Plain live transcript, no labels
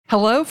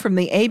Hello from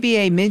the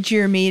ABA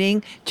Mid-Year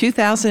Meeting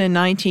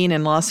 2019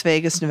 in Las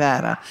Vegas,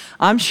 Nevada.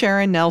 I'm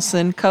Sharon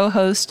Nelson,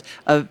 co-host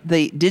of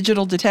the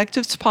Digital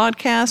Detectives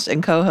podcast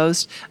and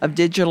co-host of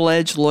Digital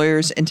Edge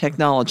Lawyers and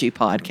Technology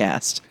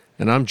podcast.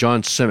 And I'm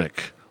John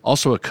Simic,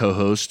 also a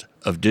co-host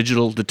of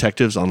Digital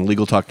Detectives on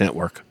Legal Talk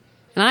Network.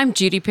 And I'm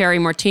Judy Perry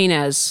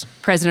Martinez,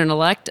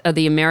 President-elect of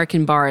the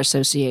American Bar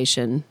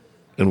Association.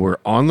 And we're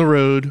on the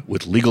road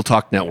with Legal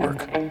Talk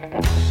Network.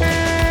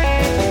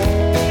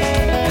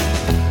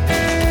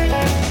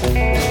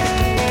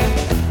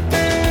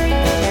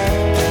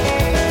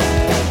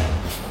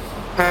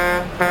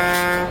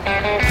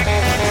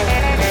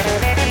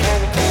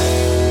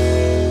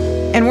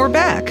 And we're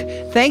back.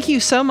 Thank you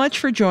so much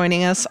for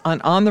joining us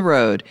on the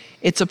Road.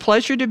 It's a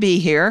pleasure to be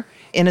here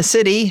in a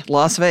city,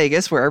 Las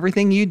Vegas, where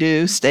everything you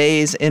do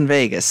stays in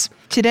Vegas.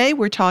 Today,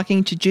 we're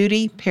talking to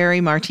Judy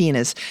Perry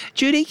Martinez.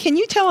 Judy, can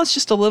you tell us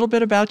just a little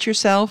bit about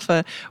yourself,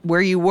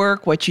 where you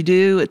work, what you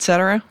do,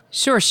 etc.?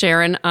 Sure,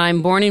 Sharon.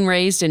 I'm born and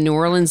raised in New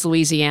Orleans,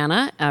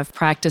 Louisiana. I've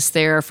practiced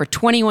there for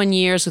 21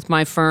 years with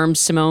my firm,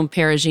 Simone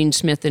Perugine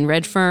Smith in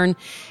Redfern.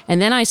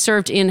 And then I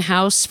served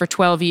in-house for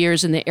 12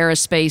 years in the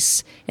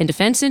aerospace and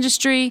defense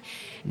industry.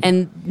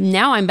 And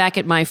now I'm back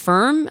at my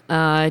firm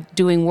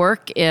doing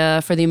work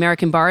for the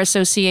American Bar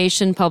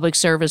Association, public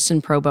service,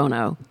 and pro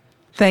bono.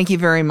 Thank you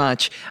very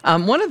much.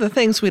 One of the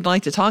things we'd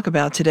like to talk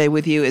about today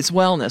with you is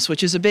wellness,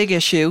 which is a big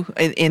issue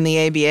in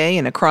the ABA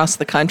and across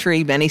the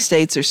country. Many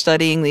states are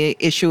studying the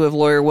issue of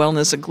lawyer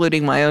wellness,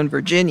 including my own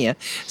Virginia.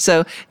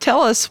 So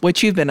tell us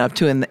what you've been up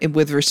to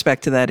with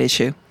respect to that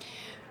issue.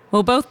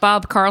 Well, both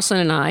Bob Carlson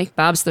and I,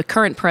 Bob's the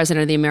current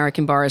president of the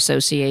American Bar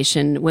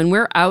Association, when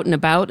we're out and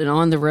about and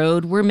on the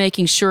road, we're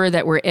making sure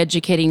that we're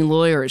educating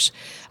lawyers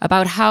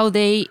about how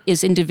they,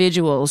 as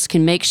individuals,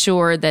 can make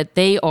sure that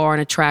they are on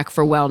a track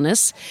for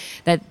wellness,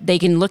 that they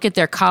can look at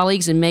their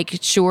colleagues and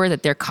make sure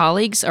that their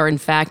colleagues are, in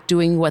fact,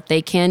 doing what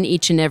they can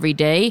each and every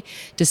day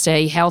to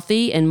stay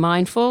healthy and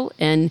mindful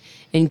and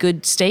in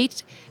good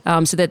state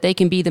so that they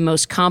can be the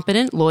most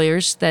competent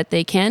lawyers that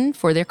they can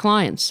for their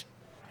clients.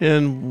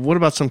 And what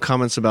about some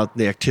comments about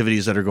the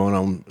activities that are going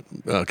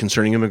on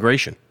concerning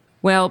immigration?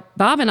 Well,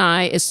 Bob and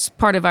I, as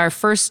part of our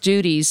first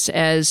duties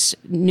as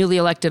newly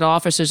elected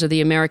officers of the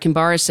American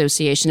Bar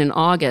Association in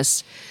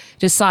August,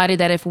 decided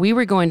that if we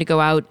were going to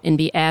go out and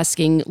be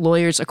asking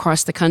lawyers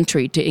across the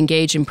country to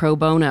engage in pro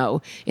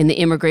bono in the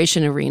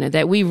immigration arena,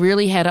 that we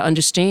really had to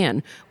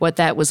understand what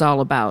that was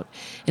all about.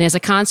 And as a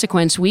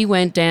consequence, we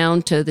went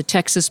down to the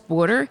Texas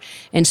border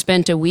and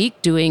spent a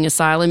week doing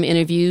asylum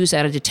interviews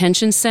at a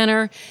detention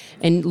center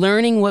and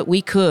learning what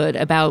we could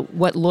about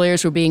what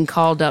lawyers were being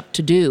called up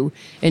to do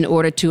in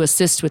order to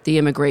assist with the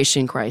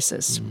immigration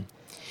crisis. Mm-hmm.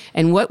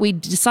 And what we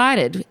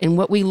decided and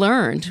what we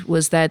learned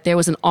was that there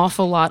was an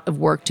awful lot of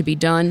work to be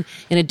done,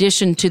 in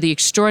addition to the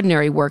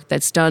extraordinary work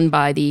that's done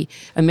by the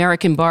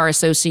American Bar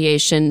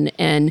Association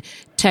and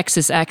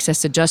Texas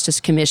Access to Justice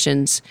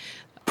Commission's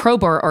Pro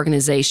Bar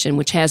organization,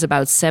 which has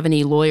about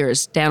 70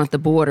 lawyers down at the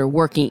border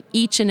working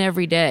each and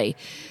every day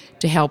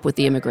to help with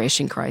the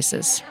immigration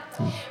crisis.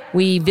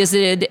 We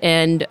visited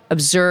and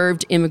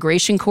observed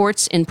immigration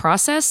courts in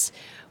process.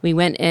 We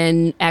went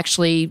and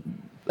actually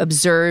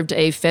observed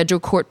a federal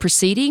court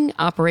proceeding,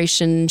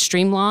 Operation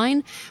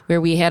Streamline, where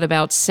we had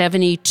about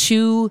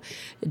 72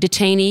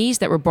 detainees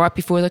that were brought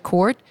before the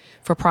court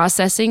for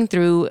processing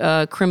through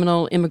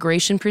criminal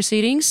immigration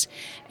proceedings.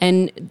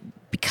 And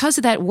because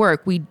of that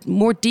work, we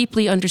more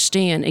deeply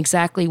understand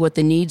exactly what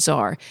the needs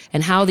are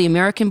and how the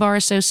American Bar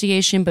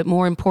Association, but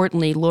more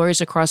importantly,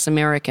 lawyers across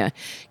America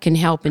can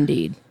help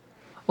indeed.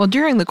 Well,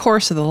 during the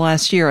course of the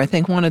last year, I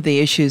think one of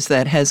the issues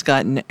that has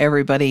gotten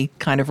everybody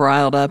kind of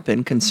riled up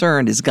and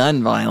concerned is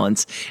gun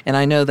violence. And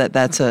I know that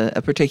that's a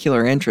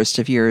particular interest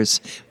of yours.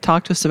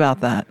 Talk to us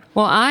about that.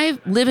 Well, I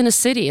live in a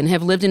city and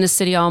have lived in a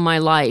city all my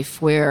life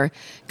where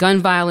gun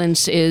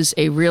violence is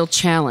a real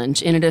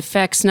challenge. And it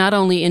affects not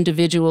only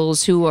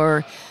individuals who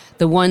are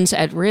the ones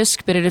at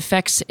risk, but it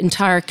affects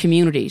entire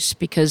communities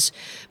because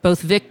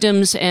both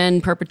victims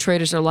and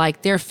perpetrators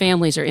alike, their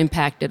families are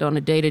impacted on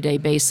a day-to-day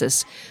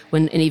basis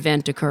when an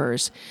event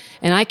occurs.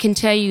 And I can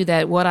tell you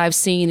that what I've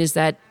seen is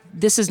that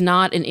this is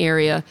not an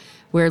area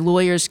where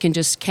lawyers can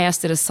just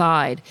cast it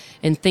aside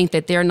and think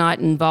that they're not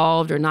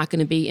involved or not going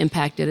to be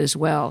impacted as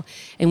well.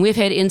 And we've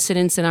had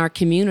incidents in our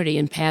community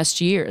in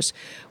past years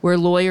where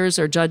lawyers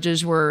or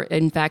judges were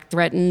in fact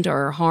threatened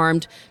or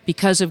harmed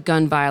because of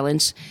gun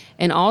violence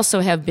and also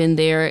have been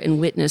there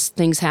and witnessed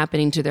things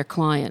happening to their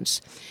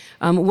clients.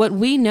 What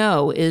we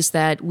know is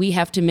that we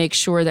have to make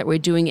sure that we're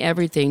doing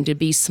everything to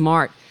be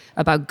smart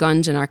about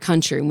guns in our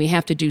country, and we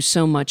have to do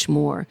so much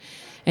more.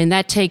 And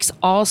that takes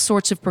all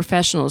sorts of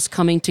professionals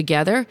coming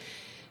together,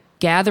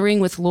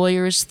 gathering with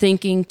lawyers,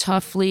 thinking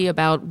toughly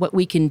about what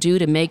we can do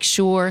to make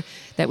sure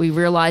that we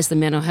realize the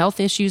mental health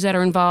issues that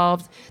are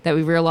involved, that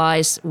we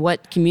realize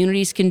what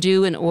communities can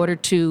do in order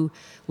to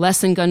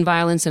lessen gun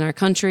violence in our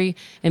country,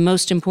 and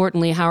most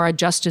importantly, how our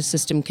justice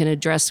system can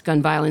address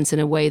gun violence in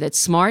a way that's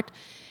smart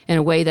and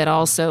a way that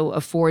also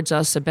affords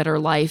us a better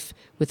life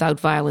without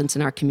violence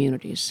in our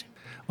communities.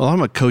 Well,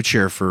 I'm a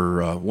co-chair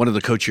for one of the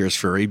co-chairs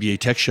for ABA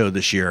Tech Show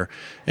this year,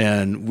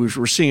 and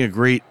we're seeing a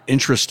great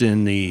interest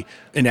in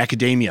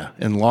academia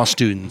and law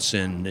students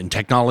and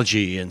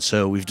technology, and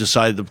so we've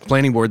decided, the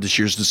planning board this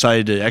year has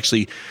decided to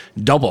actually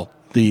double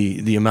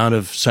the amount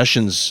of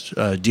sessions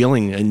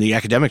dealing in the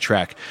academic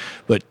track.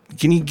 But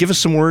can you give us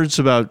some words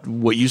about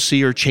what you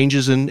see are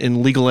changes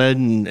in legal ed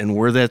and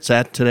where that's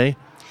at today?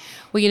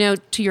 Well,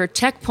 to your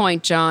tech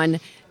point, John,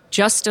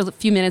 just a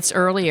few minutes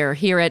earlier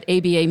here at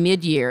ABA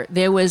Midyear,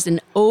 there was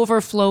an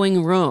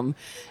overflowing room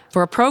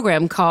for a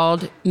program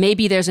called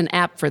Maybe There's an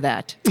App for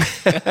That.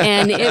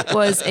 And it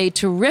was a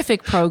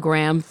terrific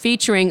program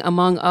featuring,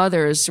 among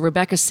others,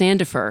 Rebecca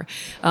Sandifer,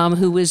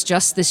 who was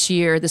just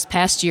this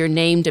past year,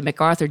 named a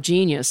MacArthur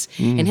Genius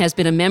and has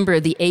been a member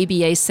of the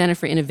ABA Center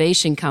for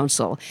Innovation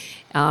Council.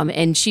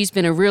 And she's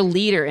been a real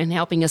leader in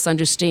helping us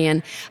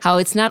understand how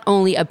it's not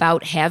only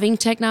about having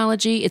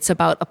technology, it's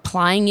about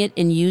applying it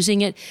and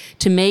using it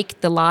to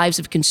make the lives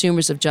of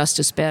consumers of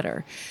justice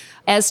better.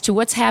 As to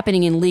what's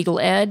happening in legal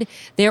ed,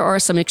 there are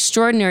some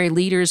extraordinary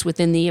leaders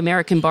within the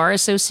American Bar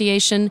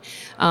Association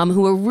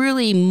who are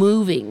really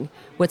moving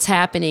what's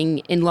happening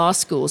in law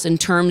schools in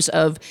terms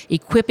of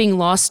equipping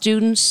law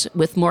students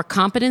with more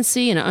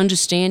competency and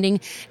understanding,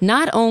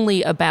 not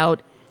only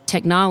about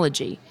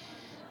technology,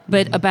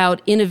 but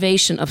about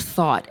innovation of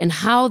thought and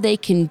how they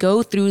can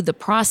go through the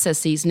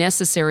processes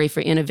necessary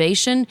for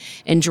innovation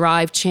and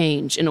drive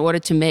change in order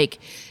to make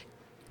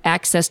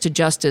access to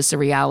justice a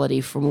reality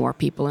for more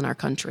people in our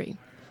country.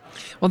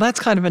 Well, that's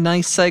kind of a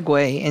nice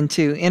segue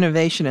into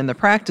innovation in the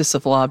practice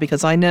of law,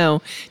 because I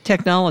know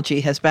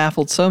technology has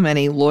baffled so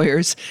many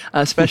lawyers,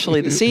 especially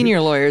the senior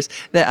lawyers,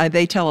 that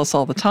they tell us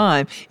all the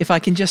time, if I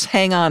can just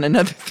hang on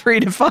another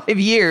 3 to 5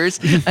 years,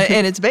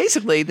 and it's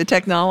basically the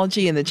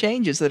technology and the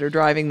changes that are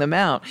driving them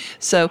out.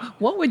 So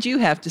what would you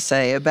have to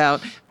say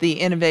about the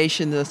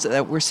innovation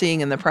that we're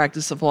seeing in the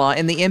practice of law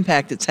and the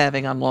impact it's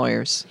having on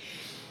lawyers?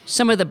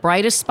 Some of the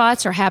brightest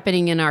spots are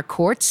happening in our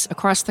courts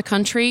across the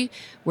country,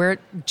 where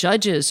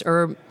judges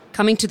are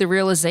coming to the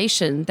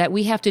realization that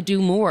we have to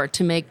do more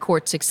to make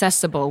courts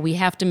accessible. We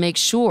have to make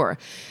sure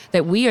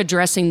that we are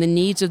addressing the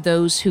needs of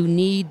those who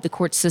need the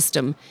court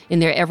system in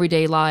their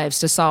everyday lives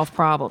to solve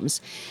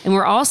problems. And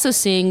we're also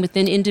seeing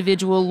within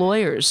individual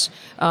lawyers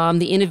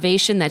the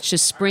innovation that's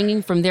just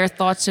springing from their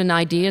thoughts and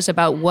ideas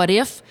about what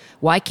if.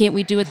 Why can't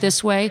we do it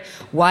this way?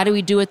 Why do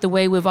we do it the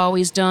way we've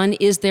always done?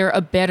 Is there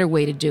a better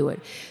way to do it?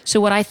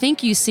 So what I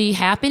think you see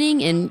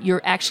happening, and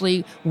you're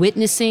actually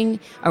witnessing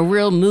a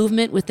real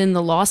movement within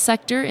the law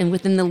sector and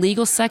within the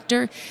legal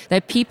sector,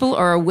 that people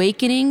are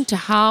awakening to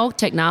how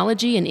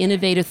technology and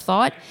innovative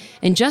thought,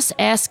 and just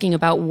asking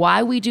about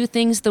why we do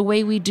things the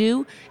way we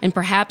do, and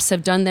perhaps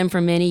have done them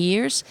for many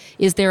years.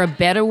 Is there a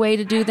better way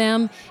to do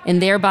them?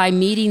 And thereby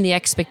meeting the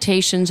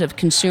expectations of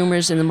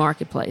consumers in the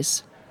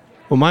marketplace.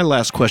 Well, my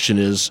last question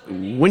is,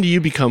 when do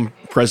you become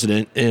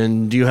president,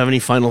 and do you have any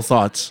final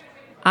thoughts?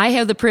 I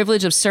have the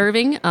privilege of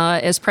serving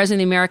as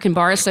president of the American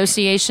Bar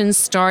Association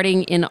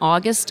starting in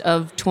August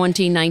of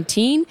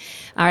 2019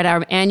 at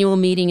our annual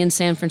meeting in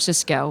San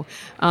Francisco.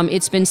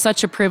 It's been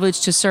such a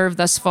privilege to serve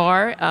thus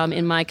far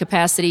in my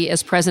capacity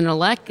as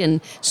president-elect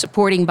and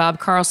supporting Bob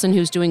Carlson,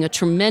 who's doing a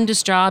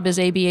tremendous job as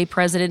ABA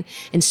president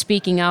and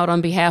speaking out on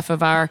behalf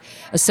of our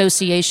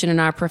association and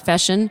our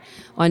profession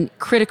on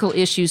critical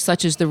issues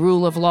such as the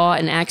rule of law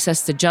and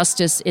access to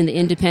justice and the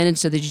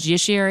independence of the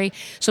judiciary.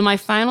 So my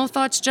final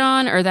thoughts,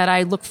 John, are that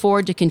I look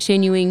forward to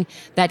continuing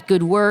that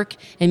good work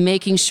and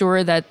making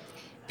sure that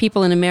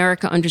people in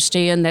America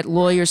understand that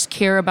lawyers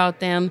care about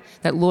them,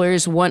 that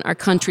lawyers want our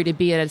country to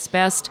be at its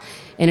best.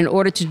 And in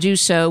order to do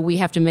so, we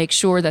have to make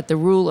sure that the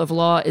rule of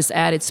law is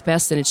at its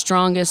best and its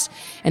strongest,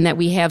 and that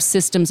we have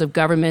systems of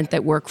government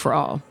that work for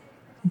all.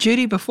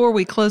 Judy, before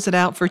we close it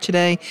out for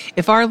today,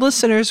 if our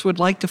listeners would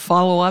like to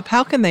follow up,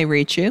 how can they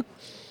reach you?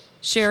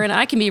 Sharon,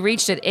 I can be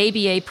reached at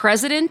ABA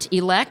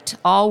President-elect,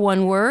 all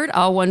one word,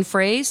 all one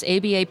phrase,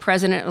 ABA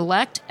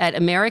President-elect at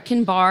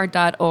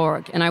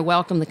AmericanBar.org. And I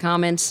welcome the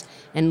comments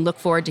and look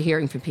forward to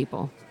hearing from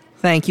people.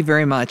 Thank you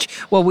very much.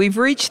 Well, we've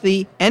reached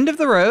the end of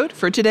the road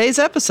for today's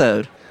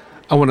episode.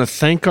 I want to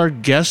thank our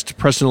guest,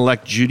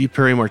 President-elect Judy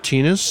Perry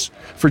Martinez,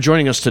 for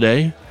joining us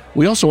today.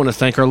 We also want to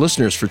thank our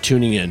listeners for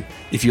tuning in.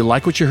 If you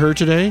like what you heard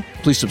today,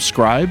 please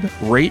subscribe,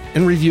 rate,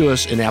 and review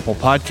us in Apple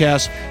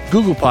Podcasts,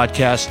 Google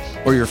Podcasts,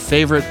 or your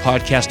favorite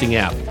podcasting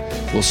app.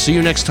 We'll see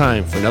you next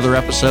time for another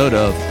episode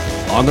of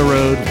On the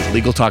Road with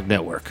Legal Talk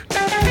Network.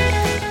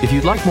 If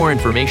you'd like more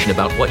information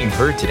about what you've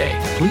heard today,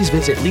 please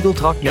visit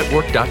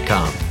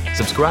LegalTalkNetwork.com.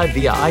 Subscribe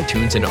via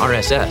iTunes and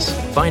RSS.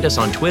 Find us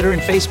on Twitter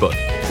and Facebook,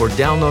 or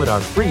download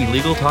our free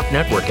Legal Talk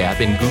Network app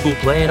in Google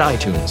Play and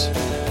iTunes.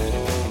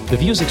 The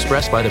views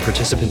expressed by the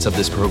participants of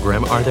this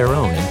program are their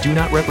own and do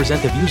not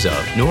represent the views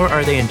of, nor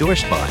are they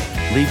endorsed by,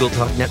 Legal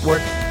Talk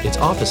Network, its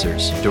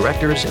officers,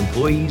 directors,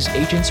 employees,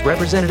 agents,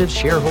 representatives,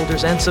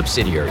 shareholders, and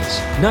subsidiaries.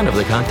 None of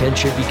the content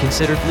should be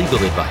considered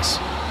legal advice.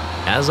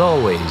 As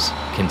always,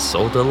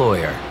 consult a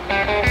lawyer.